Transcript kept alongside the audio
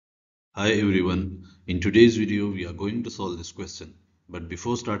Hi everyone, in today's video we are going to solve this question. But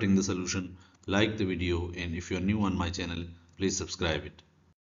before starting the solution, like the video and if you are new on my channel, please subscribe it.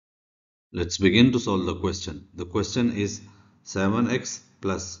 Let's begin to solve the question. The question is 7x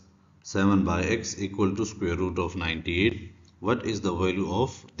plus 7 by x equal to square root of 98. What is the value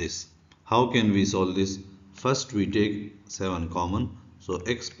of this? How can we solve this? First we take 7 common. So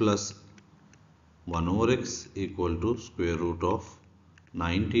x plus 1 over x equal to square root of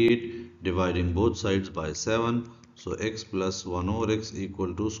 98, dividing both sides by 7. So x plus 1 over x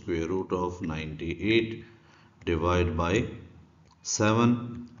equal to square root of 98 divided by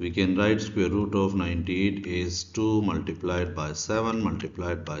 7. We can write square root of 98 is 2 multiplied by 7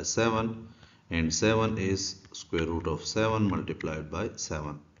 multiplied by 7, and 7 is square root of 7 multiplied by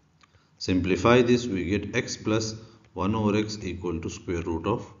 7. Simplify this, we get x plus 1 over x equal to square root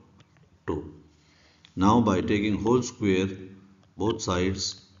of 2. Now by taking whole square both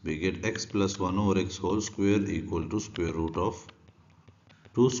sides, we get x plus 1 over x whole square equal to square root of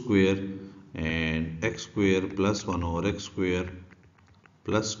 2 square, and x square plus 1 over x square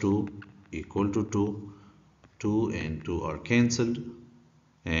plus 2 equal to 2. 2 and 2 are cancelled,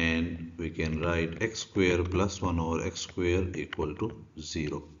 and we can write x square plus 1 over x square equal to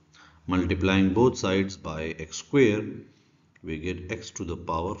 0. Multiplying both sides by x square, we get x to the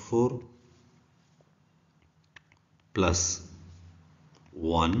power 4 plus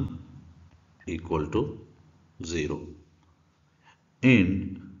 1 equal to 0,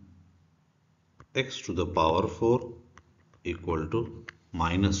 and x to the power 4 equal to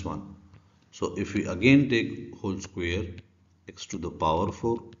minus 1. So if we again take whole square, x to the power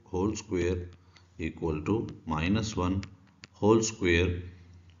 4 whole square equal to minus 1 whole square,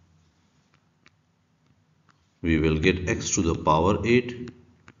 we will get x to the power 8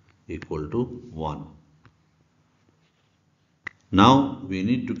 equal to 1. Now we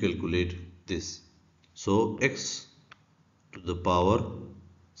need to calculate this. So x to the power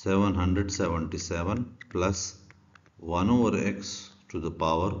 777 plus 1 over x to the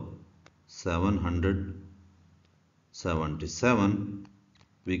power 777,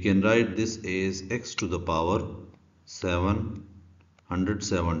 we can write this as x to the power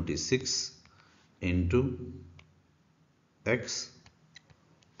 776 into x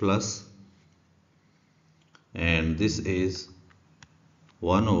plus, and this is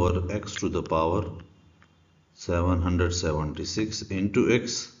 1 over x to the power 776 into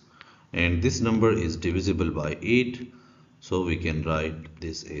x, and this number is divisible by 8, so we can write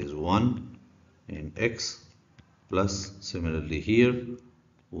this as 1 and x plus, similarly here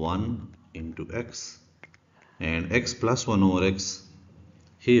 1 into x, and x plus 1 over x,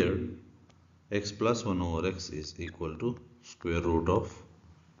 here x plus 1 over x is equal to square root of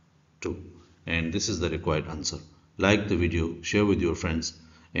 2, and this is the required answer. Like the video, share with your friends,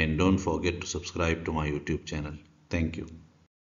 and don't forget to subscribe to my YouTube channel. Thank you.